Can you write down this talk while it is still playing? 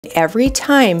Every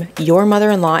time your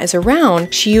mother-in-law is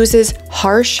around, she uses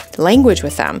harsh language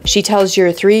with them. She tells your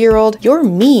 3-year-old, you're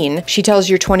mean. She tells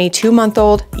your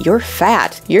 22-month-old, you're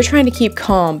fat. You're trying to keep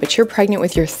calm, but you're pregnant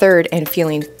with your third and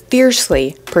feeling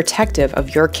fiercely protective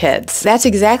of your kids. That's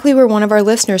exactly where one of our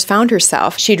listeners found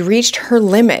herself. She'd reached her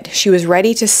limit. She was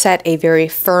ready to set a very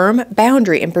firm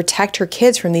boundary and protect her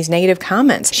kids from these negative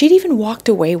comments. She'd even walked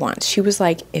away once. She was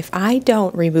like, if I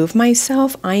don't remove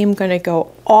myself, I am gonna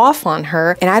go off on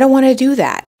her, and I don't wanna do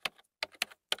that.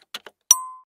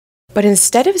 But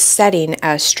instead of setting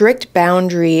a strict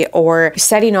boundary or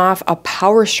setting off a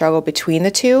power struggle between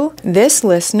the two, this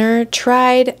listener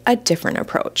tried a different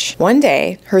approach. One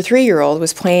day, her 3-year-old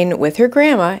was playing with her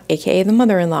grandma, aka the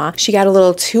mother-in-law. She got a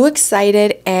little too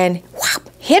excited and whop,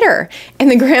 hit her.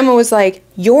 And the grandma was like,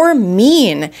 you're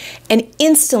mean. And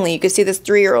instantly you could see this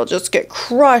 3-year-old just get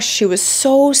crushed. She was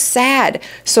so sad.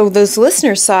 So those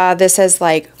listeners saw this as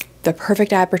like, the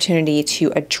perfect opportunity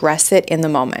to address it in the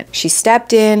moment. She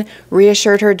stepped in,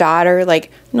 reassured her daughter,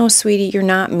 like, no, sweetie, you're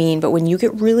not mean, but when you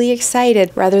get really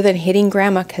excited, rather than hitting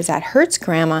grandma because that hurts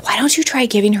grandma, why don't you try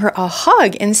giving her a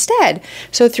hug instead?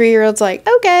 So 3-year-old's like,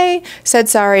 okay, said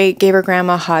sorry, gave her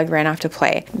grandma a hug, ran off to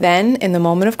play. Then, in the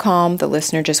moment of calm, the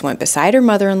listener just went beside her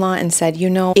mother-in-law and said, you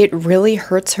know, it really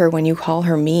hurts her when you call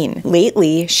her mean.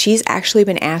 Lately, she's actually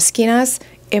been asking us,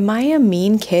 am I a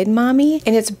mean kid, mommy?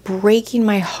 And it's breaking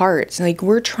my heart. Like,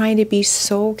 we're trying to be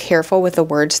so careful with the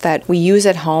words that we use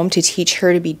at home to teach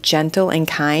her to be gentle and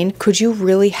kind. Could you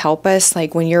really help us,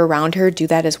 like when you're around her, do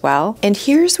that as well? And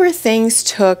here's where things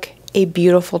took a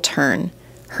beautiful turn.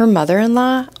 Her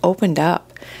mother-in-law opened up.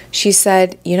 She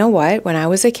said, you know what? When I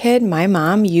was a kid, my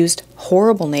mom used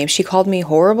horrible names. She called me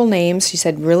horrible names. She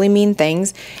said really mean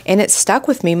things, and it stuck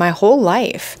with me my whole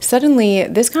life. Suddenly,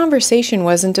 this conversation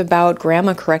wasn't about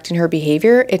grandma correcting her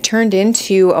behavior. It turned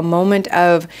into a moment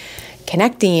of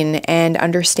connecting and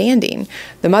understanding.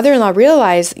 The mother-in-law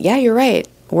realized, yeah, you're right.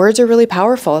 Words are really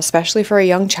powerful, especially for a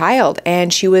young child,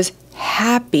 and she was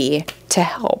happy to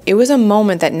help. It was a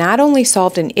moment that not only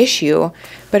solved an issue,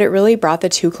 but it really brought the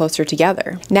two closer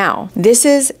together. Now, this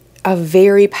is a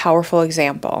very powerful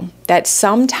example that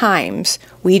sometimes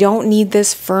we don't need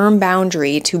this firm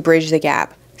boundary to bridge the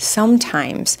gap.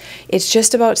 Sometimes it's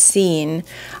just about seeing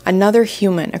another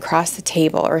human across the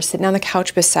table or sitting on the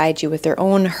couch beside you with their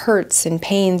own hurts and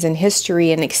pains and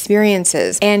history and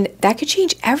experiences, and that could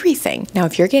change everything. Now,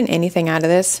 if you're getting anything out of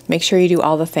this, make sure you do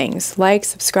all the things. Like,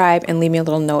 subscribe, and leave me a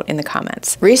little note in the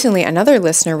comments. Recently, another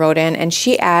listener wrote in and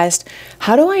she asked,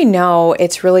 how do I know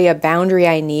it's really a boundary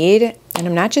I need and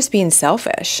I'm not just being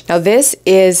selfish? Now, this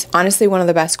is honestly one of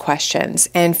the best questions.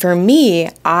 And for me,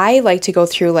 I like to go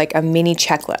through like a mini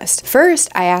checklist. First,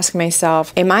 I ask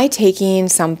myself, am I taking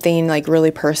something like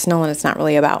really personal and it's not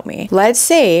really about me? Let's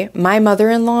say my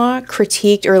mother-in-law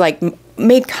critiqued or like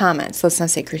made comments. Let's not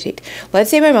say critiqued. Let's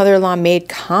say my mother-in-law made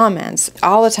comments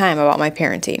all the time about my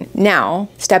parenting. Now,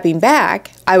 stepping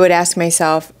back, I would ask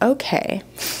myself, okay,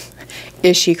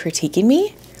 is she critiquing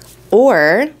me?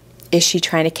 Or is she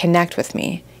trying to connect with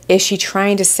me? Is she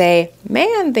trying to say,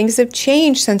 man, things have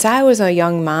changed since I was a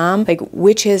young mom? Like,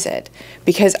 which is it?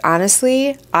 Because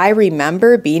honestly, I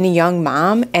remember being a young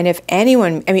mom, and if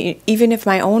anyone, I mean, even if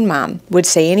my own mom would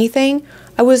say anything,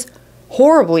 I was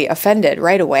horribly offended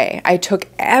right away. I took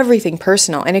everything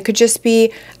personal, and it could just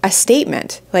be a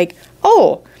statement like,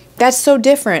 oh, that's so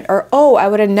different, or oh, I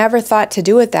would have never thought to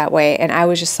do it that way. And I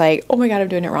was just like, oh my God, I'm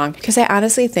doing it wrong. Because I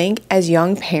honestly think as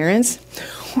young parents,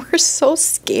 we're so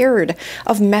scared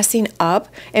of messing up.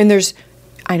 And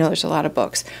I know there's a lot of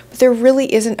books, but there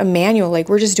really isn't a manual. Like,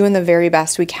 we're just doing the very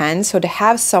best we can. So to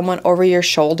have someone over your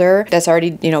shoulder that's already,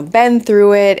 been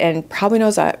through it and probably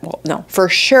knows that, well, no, for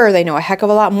sure they know a heck of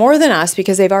a lot more than us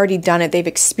because they've already done it. They've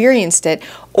experienced it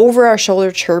over our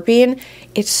shoulder chirping.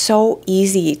 It's so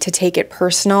easy to take it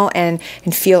personal and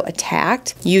feel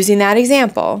attacked. Using that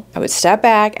example, I would step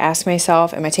back, ask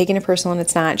myself, am I taking it personal? And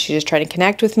it's not. She's just trying to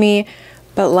connect with me.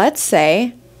 But let's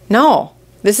say, no,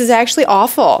 this is actually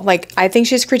awful. Like, I think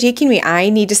she's critiquing me. I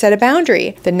need to set a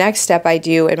boundary. The next step I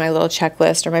do in my little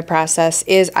checklist or my process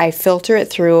is I filter it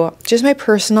through just my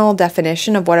personal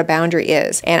definition of what a boundary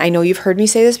is. And I know you've heard me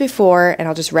say this before, and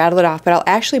I'll just rattle it off, but I'll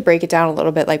actually break it down a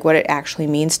little bit, like what it actually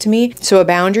means to me. So a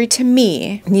boundary to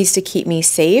me needs to keep me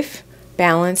safe,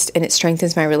 balanced, and it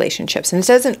strengthens my relationships.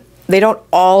 And they don't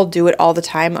all do it all the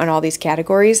time on all these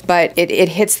categories, but it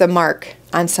hits the mark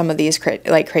on some of these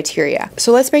criteria.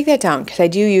 So let's break that down, because I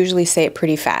do usually say it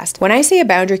pretty fast. When I say a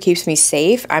boundary keeps me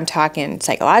safe, I'm talking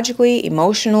psychologically,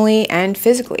 emotionally, and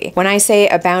physically. When I say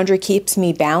a boundary keeps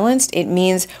me balanced, it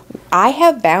means I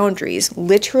have boundaries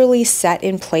literally set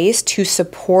in place to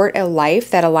support a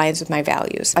life that aligns with my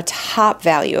values. A top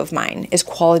value of mine is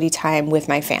quality time with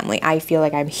my family. I feel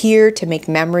like I'm here to make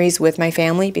memories with my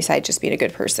family besides just being a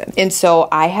good person. And so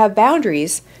I have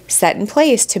boundaries set in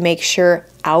place to make sure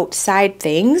outside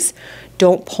things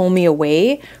don't pull me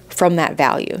away from that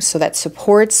value. So that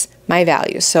supports my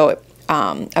values. So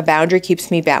a boundary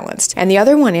keeps me balanced. And the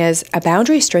other one is a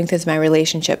boundary strengthens my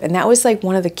relationship. And that was like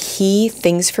one of the key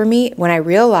things for me when I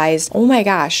realized, oh my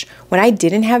gosh, when I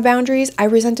didn't have boundaries, I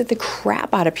resented the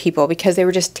crap out of people because they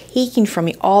were just taking from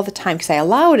me all the time because I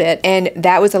allowed it. And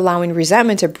that was allowing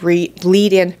resentment to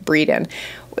bleed in.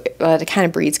 Well, it kind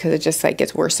of breeds because it just like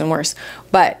gets worse and worse.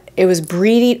 But it was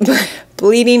bleeding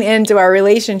into our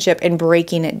relationship and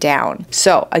breaking it down.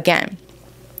 So again,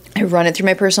 I run it through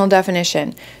my personal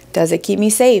definition. Does it keep me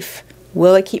safe?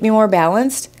 Will it keep me more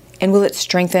balanced? And will it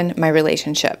strengthen my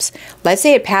relationships? Let's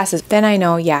say it passes, then I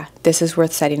know, yeah, this is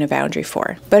worth setting a boundary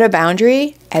for. But a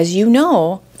boundary, as you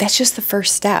know, that's just the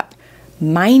first step.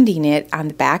 Minding it on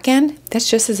the back end, that's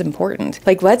just as important.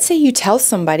 Like, let's say you tell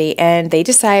somebody and they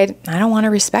decide, I don't want to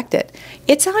respect it.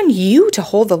 It's on you to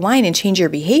hold the line and change your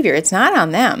behavior. It's not on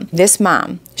them. This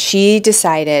mom, she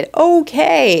decided,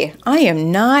 okay, I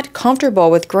am not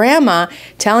comfortable with grandma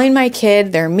telling my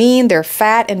kid they're mean, they're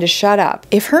fat, and to shut up.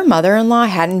 If her mother-in-law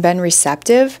hadn't been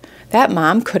receptive, that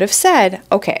mom could have said,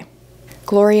 okay,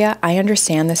 Gloria, I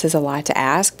understand this is a lot to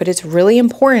ask, but it's really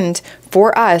important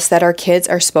for us that our kids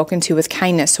are spoken to with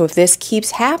kindness. So if this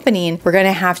keeps happening, we're going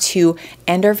to have to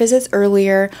end our visits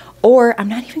earlier, or I'm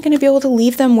not even going to be able to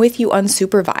leave them with you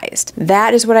unsupervised.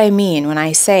 That is what I mean when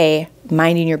I say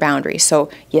minding your boundaries. So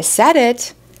you said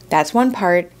it, that's one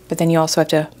part, but then you also have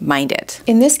to mind it.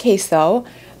 In this case though,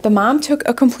 the mom took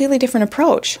a completely different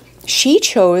approach. She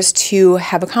chose to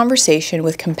have a conversation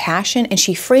with compassion, and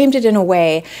she framed it in a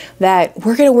way that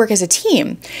we're going to work as a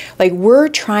team. Like, we're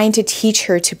trying to teach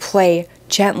her to play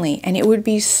gently, and it would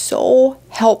be so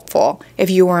helpful if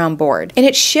you were on board. And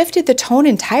it shifted the tone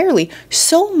entirely,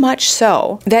 so much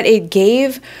so that it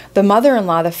gave the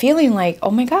mother-in-law the feeling like,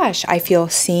 oh my gosh, I feel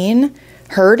seen,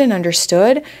 heard, and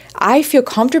understood. I feel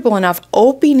comfortable enough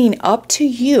opening up to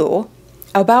you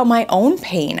about my own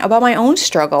pain, about my own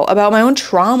struggle, about my own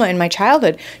trauma in my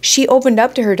childhood. She opened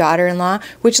up to her daughter-in-law,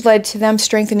 which led to them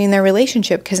strengthening their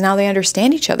relationship because now they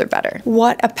understand each other better.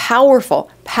 What a powerful,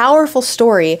 powerful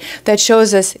story that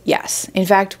shows us, yes, in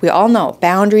fact, we all know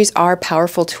boundaries are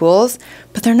powerful tools,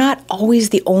 but they're not always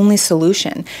the only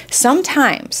solution.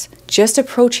 Sometimes just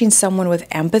approaching someone with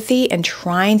empathy and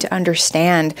trying to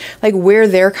understand like where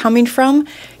they're coming from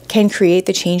can create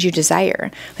the change you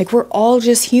desire. Like, we're all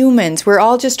just humans. We're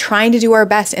all just trying to do our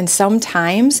best. And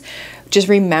sometimes just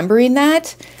remembering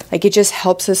that, like, it just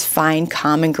helps us find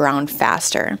common ground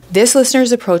faster. This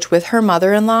listener's approach with her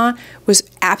mother-in-law was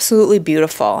absolutely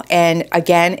beautiful. And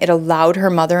again, it allowed her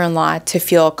mother-in-law to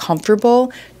feel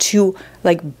comfortable to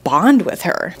like bond with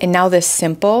her. And now this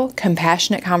simple,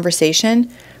 compassionate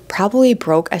conversation probably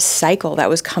broke a cycle that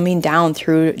was coming down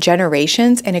through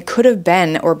generations, and it could have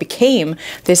been or became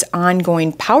this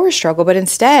ongoing power struggle, but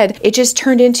instead it just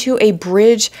turned into a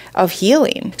bridge of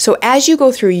healing. So as you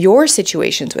go through your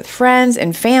situations with friends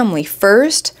and family,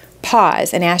 first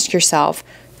pause and ask yourself,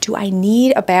 do I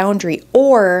need a boundary,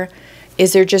 or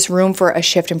is there just room for a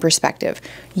shift in perspective?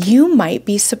 You might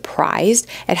be surprised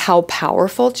at how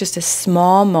powerful just a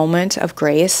small moment of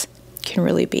grace can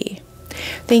really be.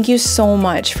 Thank you so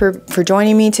much for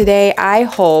joining me today. I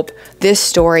hope this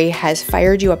story has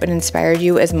fired you up and inspired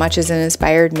you as much as it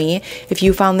inspired me. If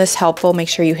you found this helpful, make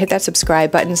sure you hit that subscribe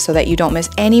button so that you don't miss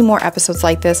any more episodes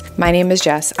like this. My name is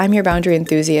Jess. I'm your boundary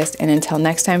enthusiast. And until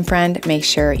next time, friend, make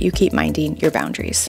sure you keep minding your boundaries.